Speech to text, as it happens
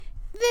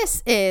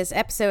This is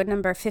episode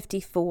number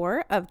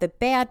 54 of the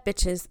Bad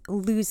Bitches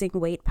Losing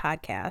Weight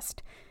podcast.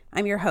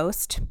 I'm your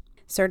host,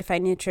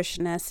 certified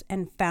nutritionist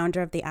and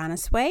founder of The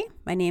Honest Way.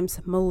 My name's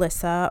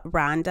Melissa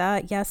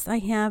Rhonda. Yes, I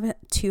have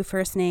two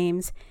first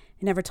names.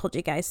 I never told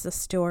you guys the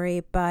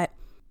story, but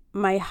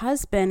my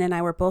husband and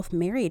I were both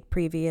married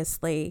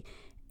previously,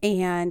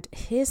 and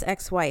his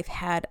ex-wife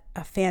had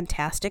a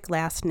fantastic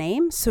last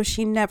name, so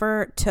she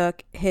never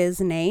took his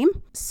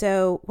name.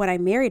 So when I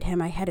married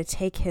him, I had to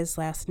take his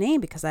last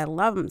name because I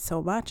love him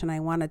so much and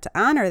I wanted to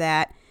honor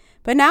that.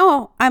 But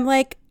now I'm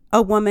like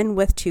a woman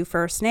with two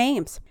first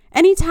names.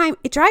 Anytime,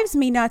 it drives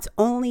me nuts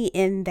only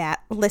in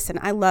that, listen,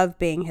 I love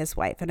being his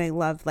wife and I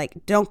love,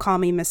 don't call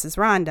me Mrs.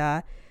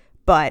 Rhonda,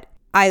 but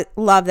I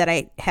love that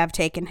I have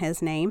taken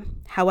his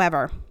name.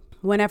 However,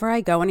 whenever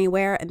I go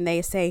anywhere and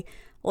they say,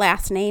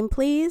 last name,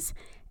 please,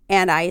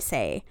 and I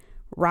say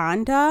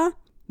Rhonda,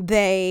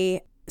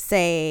 they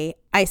say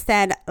I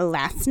said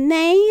last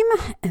name,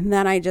 and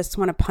then I just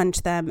want to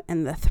punch them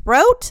in the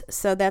throat.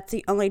 So that's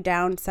the only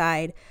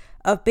downside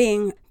of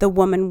being the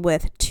woman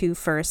with two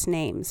first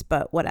names,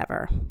 but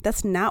whatever.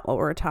 That's not what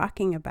we're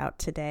talking about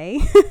today.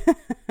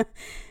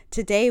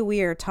 Today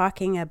we are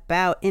talking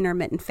about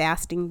intermittent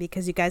fasting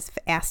because you guys have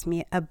asked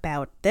me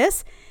about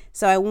this.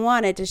 So I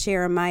wanted to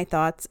share my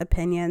thoughts,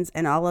 opinions,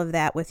 and all of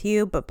that with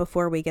you. But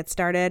before we get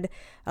started,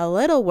 a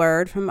little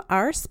word from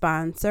our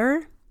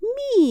sponsor,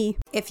 me.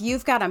 If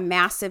you've got a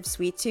massive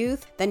sweet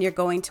tooth, then you're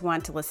going to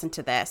want to listen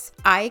to this.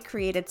 I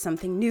created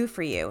something new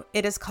for you.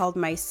 It is called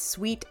my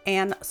Sweet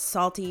and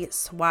Salty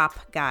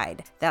Swap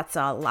Guide. That's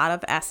a lot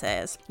of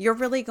S's. You're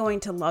really going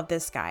to love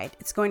this guide.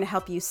 It's going to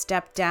help you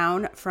step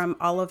down from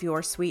all of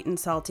your sweet and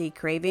salty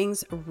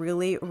cravings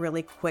really,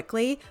 really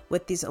quickly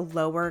with these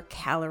lower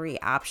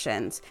calorie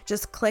options.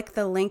 Just click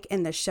the link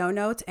in the show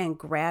notes and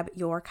grab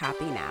your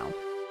copy now.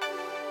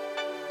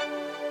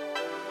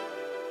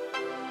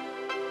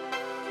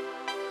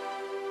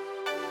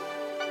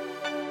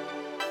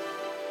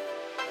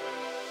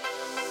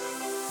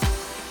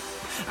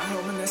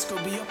 Let's go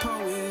be a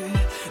poet.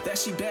 That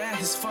she bad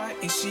as fuck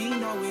and she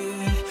know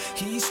it.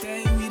 He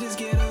stay, we just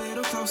get a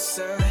little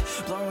closer.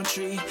 Blowing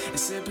tree and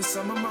sipping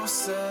some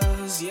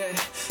mimosas, yeah.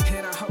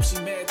 And I hope she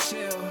mad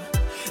chill.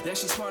 That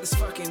she smart as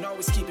fuck and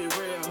always keep it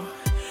real.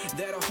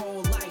 That her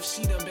whole life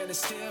she done been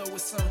instilled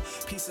with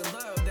some piece of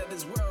love that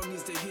this world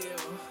needs to heal.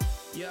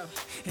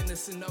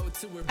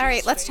 All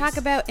right, let's talk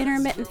about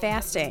intermittent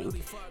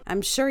fasting.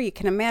 I'm sure you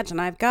can imagine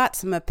I've got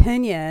some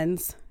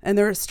opinions, and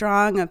they're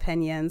strong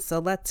opinions, so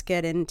let's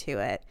get into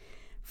it.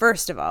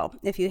 First of all,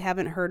 if you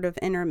haven't heard of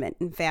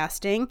intermittent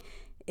fasting,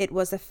 it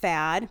was a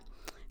fad.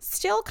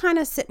 Still kind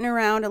of sitting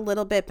around a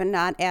little bit, but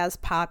not as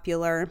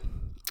popular.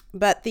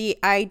 But the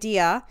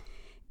idea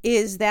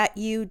is that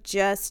you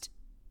just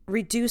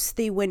reduce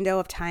the window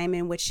of time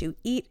in which you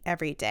eat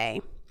every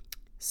day.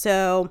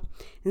 So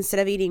instead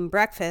of eating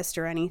breakfast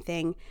or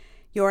anything,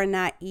 you're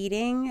not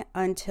eating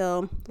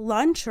until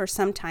lunch or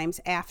sometimes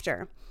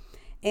after.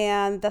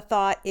 And the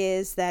thought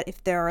is that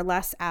if there are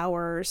less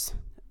hours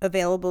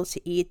available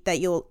to eat, that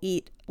you'll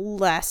eat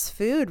less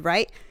food,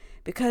 right?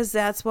 Because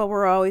that's what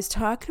we're always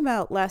talking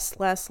about, less.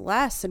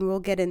 And we'll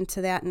get into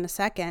that in a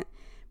second.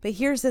 But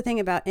here's the thing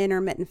about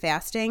intermittent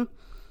fasting.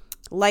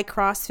 Like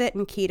CrossFit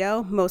and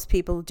keto, most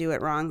people do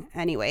it wrong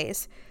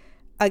anyways.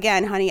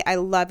 Again, honey, I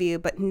love you,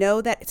 but know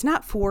that it's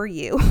not for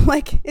you.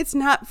 It's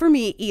not for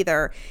me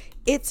either.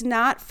 It's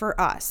not for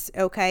us,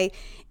 okay?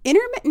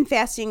 Intermittent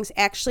fasting is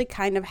actually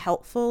kind of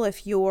helpful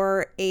if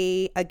you're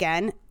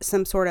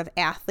some sort of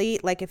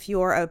athlete, like if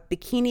you're a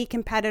bikini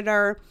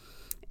competitor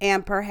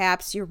and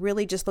perhaps you're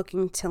really just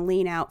looking to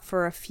lean out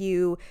for a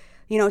few,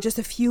 just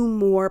a few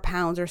more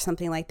pounds or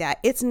something like that.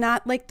 It's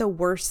not like the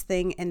worst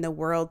thing in the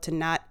world to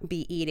not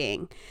be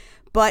eating.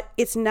 But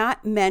it's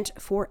not meant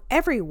for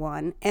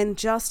everyone. And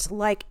just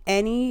like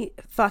any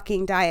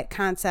fucking diet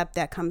concept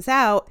that comes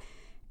out,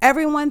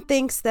 everyone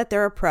thinks that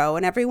they're a pro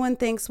and everyone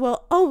thinks,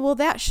 well,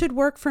 that should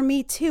work for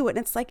me too. And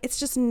it's like, it's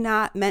just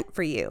not meant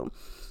for you.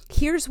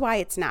 Here's why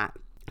it's not.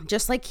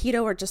 Just like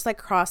keto or just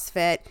like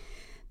CrossFit,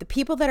 the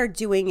people that are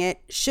doing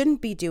it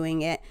shouldn't be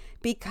doing it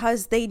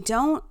because they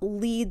don't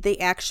lead the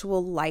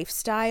actual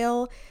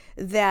lifestyle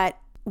that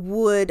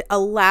would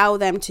allow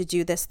them to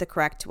do this the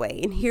correct way.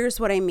 And here's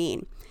what I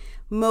mean.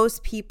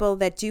 Most people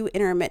that do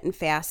intermittent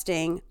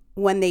fasting,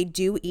 when they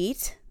do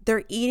eat,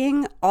 they're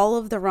eating all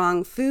of the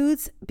wrong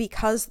foods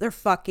because they're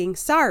fucking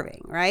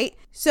starving, right?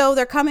 So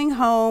they're coming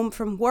home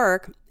from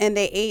work and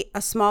they ate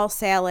a small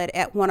salad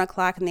at 1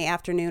 o'clock in the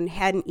afternoon,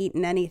 hadn't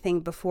eaten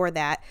anything before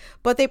that,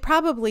 but they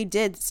probably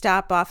did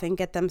stop off and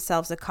get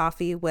themselves a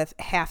coffee with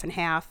half and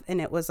half, and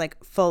it was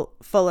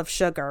full of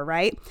sugar,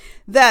 right?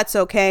 That's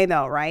okay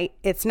though, right?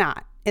 It's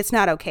not. It's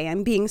not okay.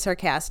 I'm being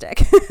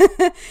sarcastic.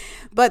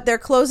 But they're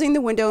closing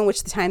the window in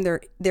which the time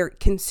they're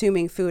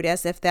consuming food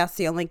as if that's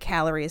the only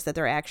calories that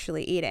they're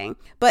actually eating.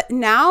 But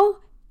now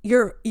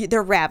they're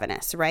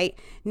ravenous, right?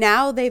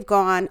 Now they've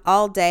gone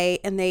all day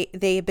and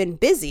they've been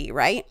busy,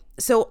 right?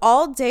 So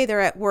all day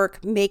they're at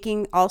work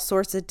making all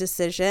sorts of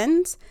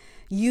decisions,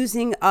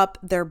 using up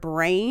their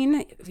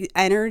brain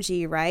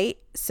energy, right?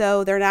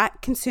 So they're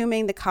not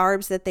consuming the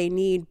carbs that they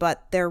need,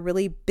 but they're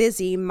really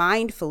busy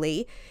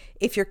mindfully.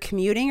 If you're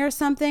commuting or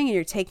something and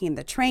you're taking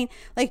the train,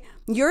 like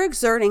you're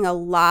exerting a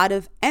lot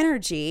of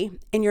energy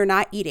and you're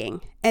not eating.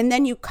 And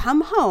then you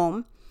come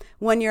home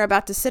when you're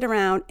about to sit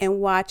around and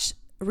watch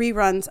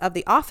reruns of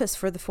The Office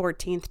for the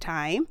 14th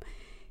time.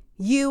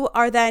 You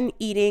are then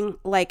eating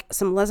like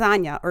some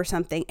lasagna or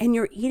something, and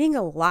you're eating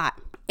a lot.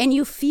 And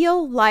you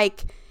feel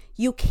like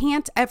you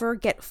can't ever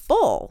get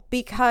full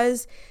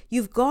because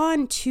you've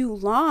gone too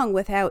long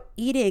without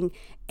eating.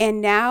 And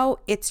now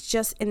it's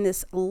just in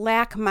this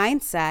lack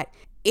mindset.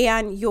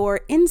 And your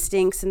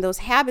instincts and those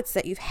habits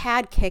that you've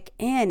had kick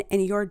in,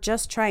 and you're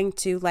just trying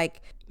to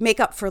like make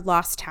up for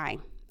lost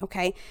time.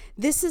 Okay.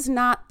 This is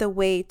not the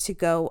way to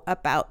go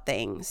about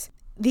things.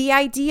 The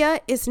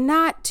idea is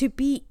not to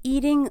be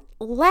eating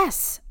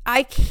less.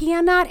 I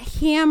cannot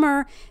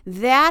hammer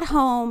that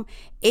home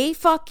a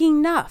fucking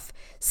enough.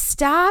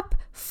 Stop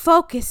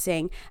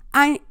focusing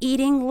on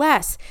eating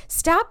less.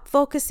 Stop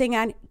focusing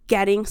on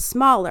getting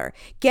smaller.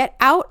 Get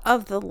out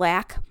of the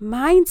lack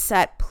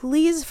mindset,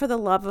 please, for the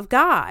love of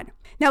God.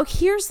 Now,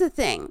 here's the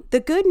thing. The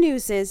good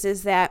news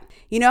is that,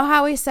 you know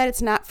how I said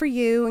it's not for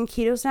you and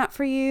keto's not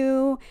for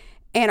you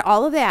and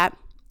all of that.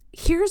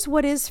 Here's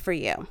what is for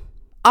you.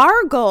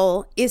 Our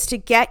goal is to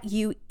get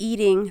you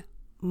eating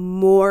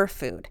more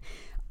food.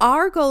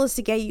 Our goal is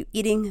to get you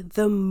eating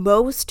the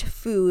most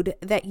food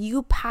that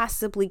you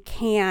possibly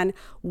can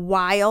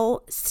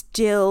while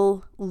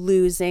still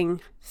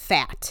losing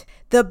fat.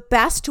 The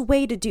best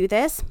way to do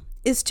this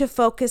is to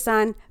focus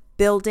on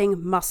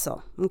building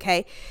muscle,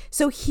 okay?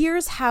 So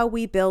here's how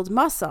we build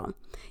muscle.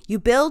 You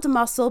build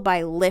muscle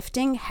by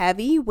lifting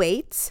heavy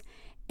weights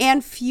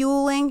and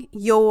fueling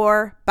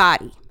your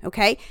body,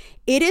 okay?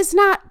 It is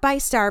not by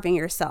starving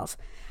yourself.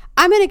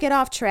 I'm going to get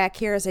off track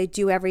here as I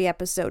do every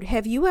episode.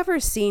 Have you ever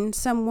seen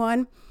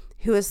someone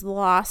who has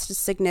lost a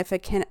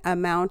significant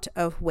amount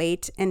of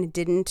weight and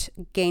didn't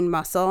gain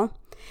muscle?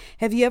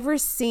 Have you ever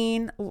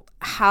seen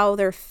how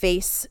their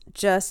face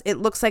it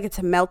looks like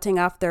it's melting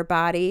off their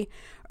body?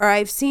 Or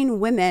I've seen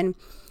women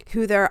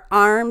who their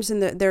arms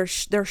and their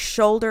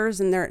shoulders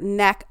and their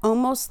neck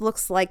almost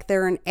looks like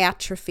they're in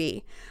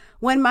atrophy.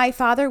 When my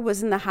father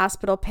was in the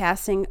hospital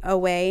passing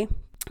away,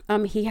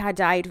 he had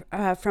died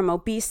from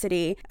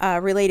obesity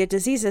related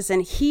diseases,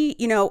 and he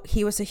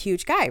was a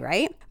huge guy,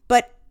 right?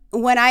 But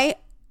when I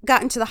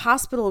got into the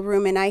hospital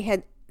room and I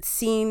had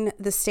seen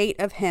the state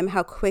of him,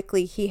 how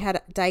quickly he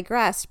had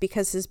digressed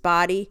because his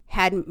body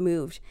hadn't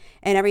moved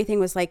and everything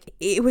was like,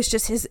 it was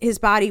just his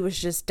body was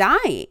just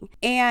dying,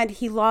 and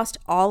he lost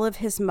all of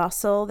his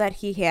muscle that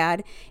he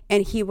had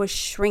and he was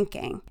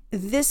shrinking.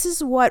 This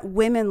is what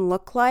women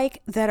look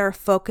like that are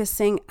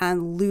focusing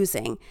on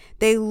losing.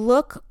 They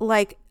look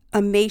like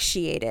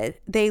emaciated.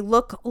 They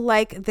look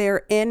like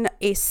they're in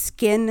a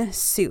skin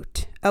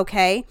suit,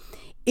 okay?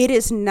 It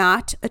is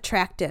not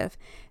attractive.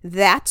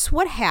 That's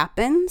what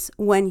happens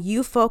when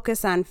you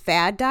focus on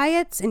fad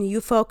diets and you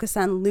focus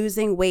on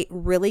losing weight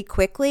really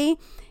quickly,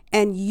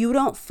 and you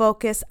don't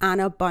focus on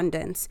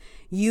abundance.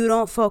 You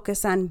don't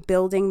focus on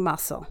building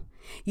muscle.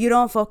 You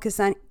don't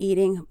focus on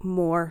eating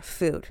more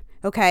food.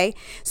 Okay,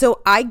 so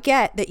I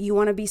get that you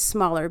want to be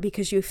smaller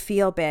because you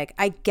feel big.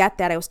 I get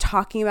that. I was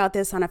talking about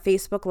this on a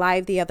Facebook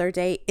Live the other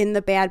day in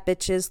the Bad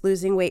Bitches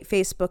Losing Weight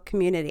Facebook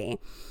community.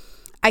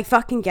 I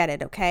fucking get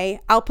it, okay?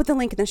 I'll put the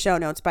link in the show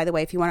notes, by the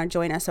way, if you want to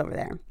join us over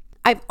there.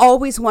 I've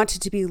always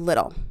wanted to be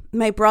little.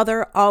 My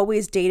brother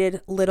always dated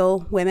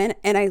little women,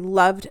 and I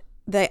loved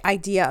the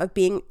idea of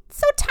being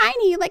so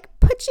tiny, like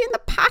put you in the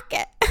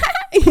pocket.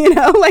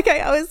 Like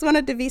I always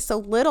wanted to be so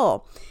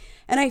little.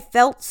 And I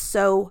felt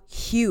so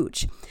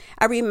huge.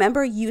 I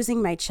remember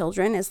using my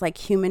children as like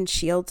human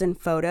shields in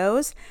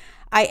photos.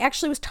 I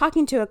actually was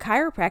talking to a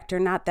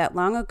chiropractor not that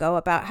long ago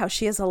about how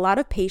she has a lot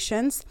of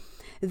patients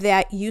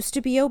that used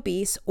to be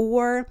obese,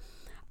 or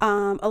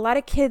a lot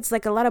of kids,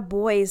 like a lot of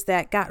boys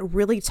that got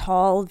really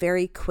tall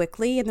very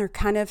quickly, and they're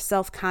kind of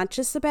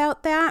self-conscious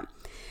about that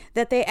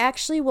they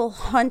actually will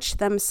hunch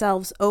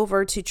themselves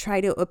over to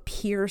try to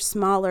appear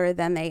smaller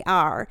than they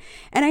are.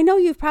 And I know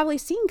you've probably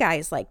seen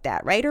guys like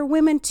that, right? Or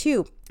women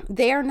too.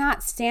 They are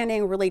not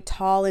standing really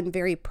tall and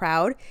very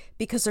proud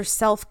because they're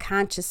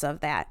self-conscious of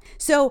that.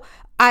 So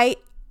I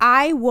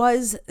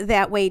was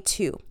that way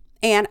too.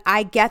 And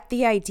I get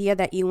the idea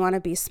that you want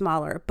to be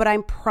smaller, but I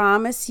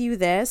promise you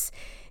this,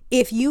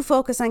 if you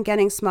focus on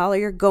getting smaller,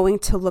 you're going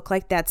to look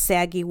like that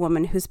saggy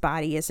woman whose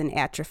body is in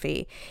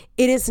atrophy.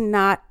 It is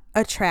not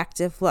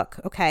attractive look,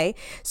 okay?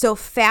 So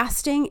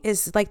fasting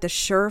is like the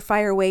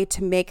surefire way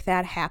to make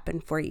that happen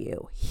for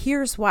you.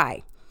 Here's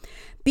why.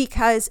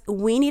 Because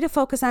we need to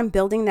focus on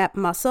building that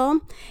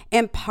muscle,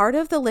 and part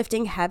of the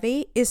lifting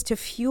heavy is to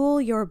fuel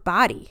your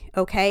body,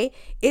 okay?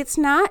 It's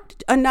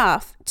not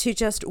enough to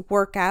just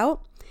work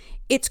out.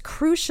 It's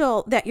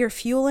crucial that you're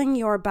fueling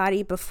your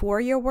body before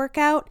your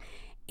workout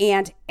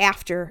and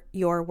after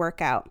your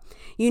workout.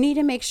 You need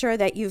to make sure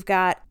that you've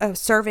got a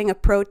serving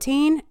of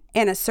protein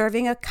and a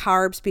serving of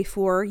carbs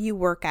before you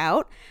work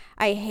out.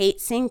 I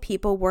hate seeing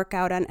people work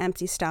out on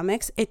empty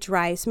stomachs. It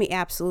drives me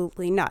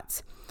absolutely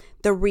nuts.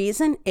 The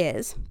reason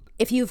is,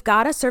 if you've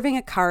got a serving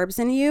of carbs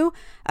in you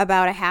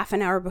about a half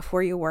an hour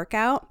before you work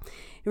out,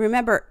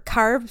 remember,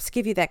 carbs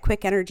give you that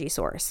quick energy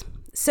source.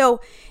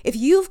 So if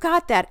you've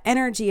got that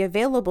energy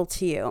available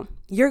to you,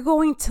 you're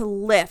going to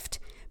lift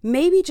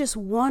maybe just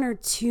 1 or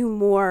 2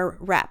 more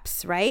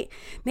reps, right?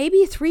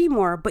 Maybe 3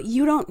 more, but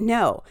you don't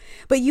know.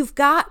 But you've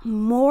got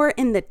more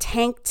in the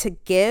tank to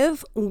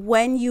give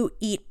when you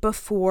eat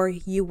before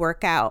you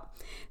work out.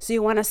 So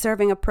you want a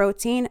serving of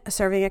protein, a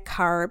serving of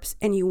carbs,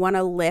 and you want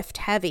to lift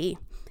heavy.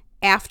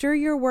 After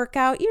your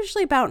workout,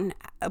 usually about,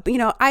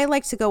 I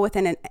like to go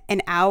within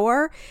an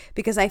hour,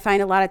 because I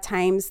find a lot of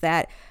times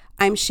that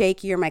I'm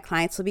shaky or my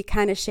clients will be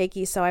kind of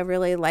shaky. So I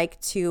really like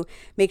to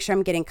make sure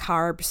I'm getting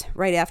carbs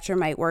right after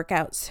my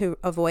workouts to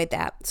avoid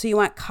that. So you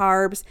want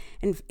carbs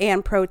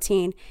and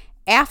protein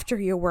after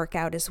your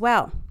workout as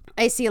well.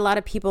 I see a lot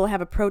of people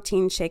have a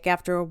protein shake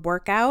after a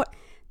workout.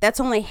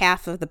 That's only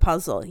half of the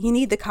puzzle. You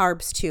need the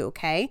carbs too,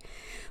 okay?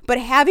 But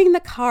having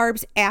the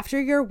carbs after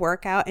your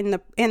workout and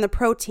the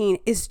protein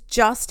is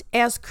just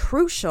as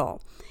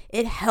crucial.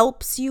 It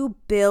helps you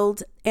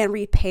build and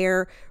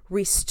repair,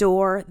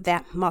 restore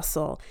that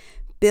muscle.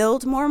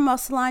 Build more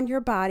muscle on your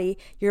body.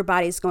 Your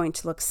body's going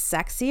to look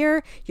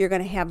sexier. You're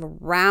going to have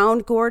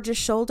round, gorgeous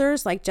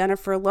shoulders like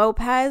Jennifer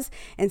Lopez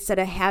instead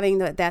of having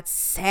that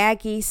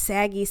saggy,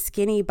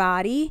 skinny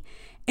body.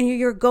 And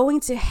you're going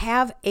to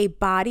have a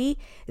body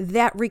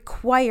that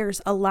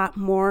requires a lot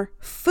more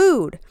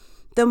food.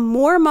 The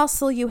more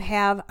muscle you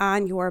have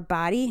on your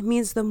body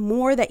means the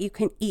more that you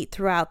can eat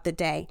throughout the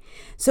day.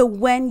 So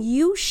when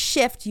you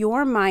shift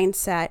your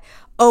mindset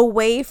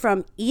away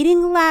from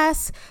eating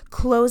less,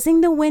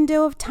 closing the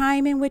window of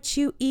time in which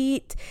you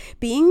eat,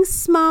 being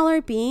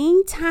smaller,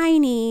 being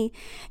tiny,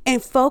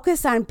 and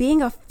focus on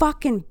being a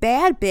fucking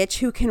bad bitch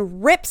who can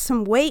rip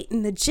some weight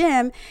in the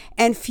gym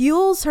and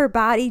fuels her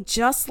body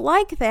just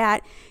like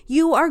that,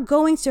 you are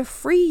going to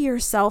free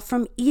yourself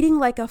from eating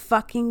like a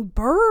fucking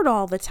bird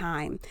all the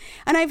time.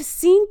 And I've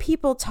seen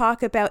people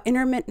talk about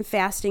intermittent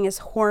fasting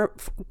as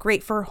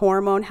great for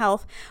hormone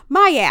health.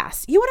 My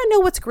ass. You want to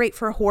know what's great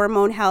for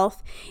hormone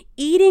health?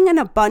 Eating an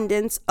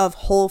abundance of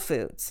whole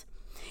foods.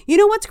 You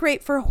know what's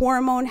great for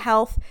hormone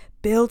health?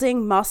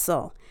 Building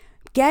muscle,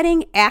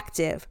 getting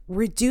active,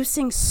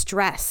 reducing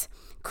stress,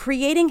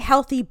 creating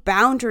healthy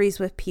boundaries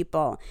with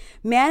people,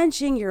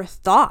 managing your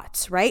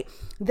thoughts, right?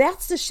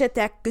 That's the shit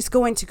that is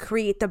going to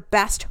create the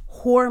best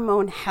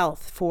hormone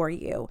health for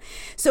you.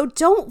 So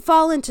don't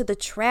fall into the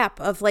trap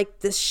of like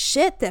the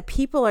shit that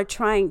people are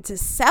trying to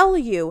sell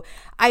you.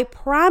 I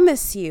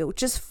promise you,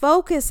 just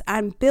focus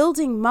on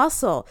building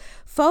muscle.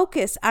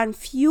 Focus on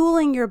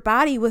fueling your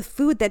body with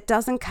food that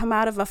doesn't come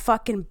out of a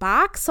fucking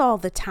box all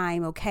the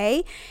time,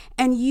 okay?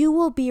 And you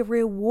will be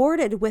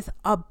rewarded with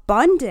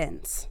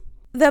abundance.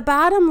 The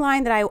bottom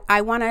line that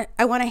I want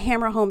to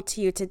hammer home to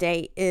you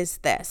today is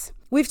this.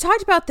 We've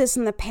talked about this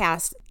in the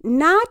past.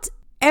 Not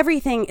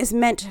everything is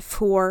meant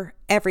for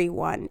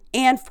everyone.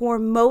 And for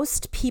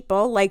most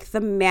people, like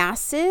the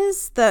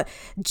masses, the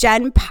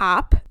Gen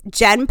Pop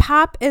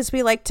as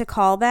we like to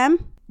call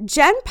them,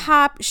 Gen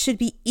Pop should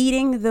be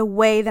eating the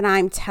way that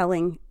I'm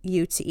telling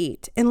you to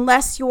eat,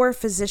 unless your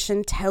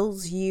physician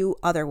tells you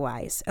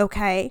otherwise,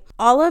 okay?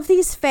 All of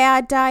these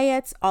fad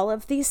diets, all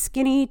of these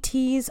skinny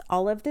teas,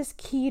 all of this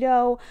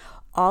keto,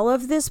 all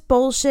of this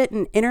bullshit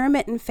and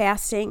intermittent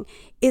fasting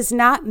is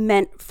not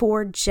meant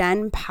for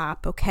Gen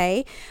Pop,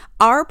 okay?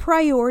 Our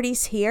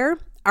priorities here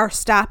are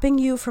stopping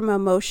you from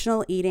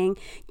emotional eating,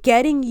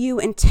 getting you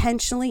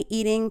intentionally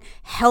eating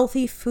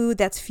healthy food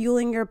that's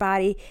fueling your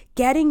body,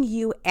 getting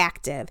you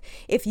active.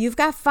 If you've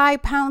got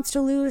 5 pounds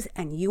to lose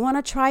and you want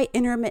to try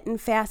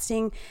intermittent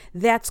fasting,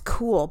 that's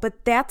cool,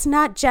 but that's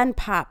not Gen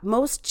Pop.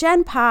 Most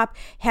Gen Pop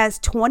has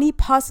 20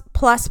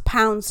 plus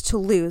pounds to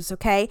lose,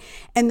 okay?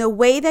 And the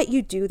way that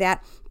you do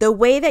that, the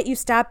way that you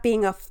stop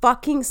being a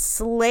fucking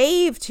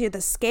slave to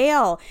the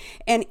scale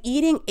and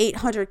eating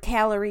 800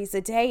 calories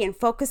a day and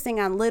focusing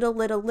on little,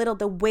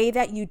 the way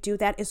that you do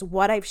that is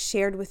what I've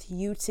shared with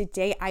you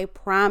today. I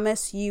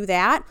promise you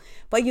that,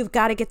 but you've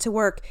got to get to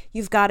work.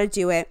 You've got to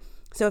do it.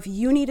 So if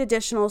you need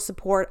additional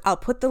support, I'll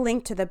put the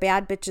link to the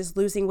Bad Bitches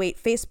Losing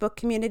Weight Facebook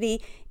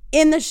community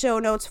in the show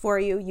notes for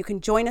you. You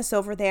can join us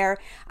over there.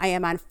 I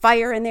am on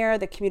fire in there.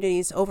 The community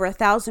is over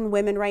 1,000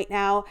 women right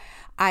now.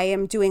 I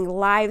am doing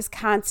lives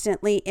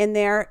constantly in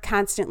there.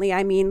 Constantly,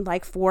 I mean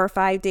like 4 or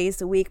 5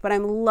 days a week, but I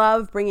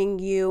love bringing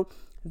you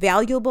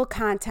valuable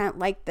content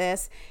like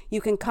this.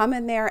 You can come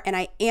in there and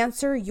I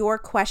answer your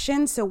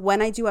questions. So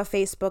when I do a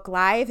Facebook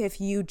Live,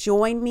 if you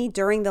join me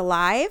during the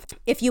live,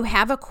 if you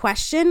have a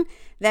question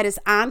that is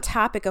on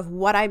topic of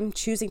what I'm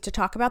choosing to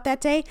talk about that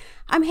day,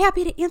 I'm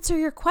happy to answer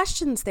your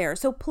questions there.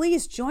 So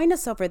please join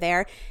us over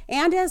there.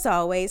 And as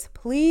always,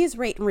 please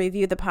rate and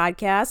review the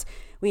podcast.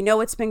 We know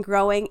it's been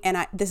growing,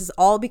 and this is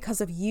all because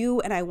of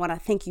you. And I want to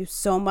thank you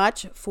so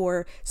much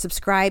for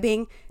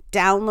subscribing,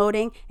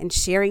 downloading, and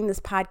sharing this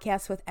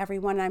podcast with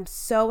everyone. I'm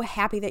so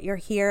happy that you're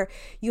here.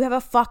 You have a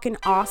fucking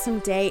awesome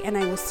day, and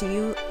I will see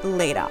you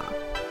later.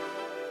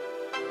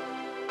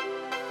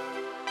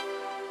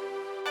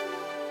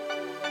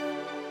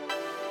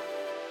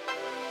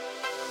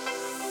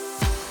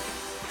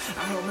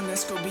 I hope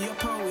Manesco be a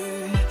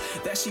poet.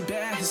 That she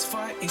bad as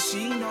fuck and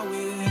she know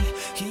it.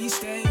 He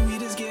stay, we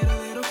just get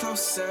a little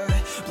closer.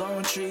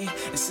 Blowing tree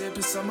and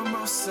sipping some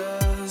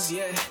mimosas,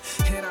 yeah.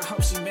 And I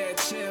hope she mad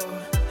chill.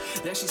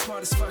 That she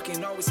smart as fuck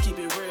and always keep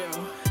it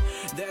real.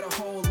 That her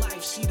whole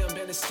life she done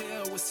been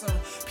instilled with some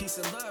peace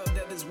and love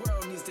that this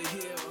world needs to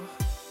heal.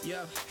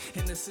 Yeah,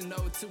 and it's a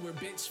note to her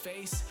bitch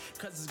face,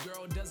 cause this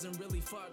girl doesn't really fuck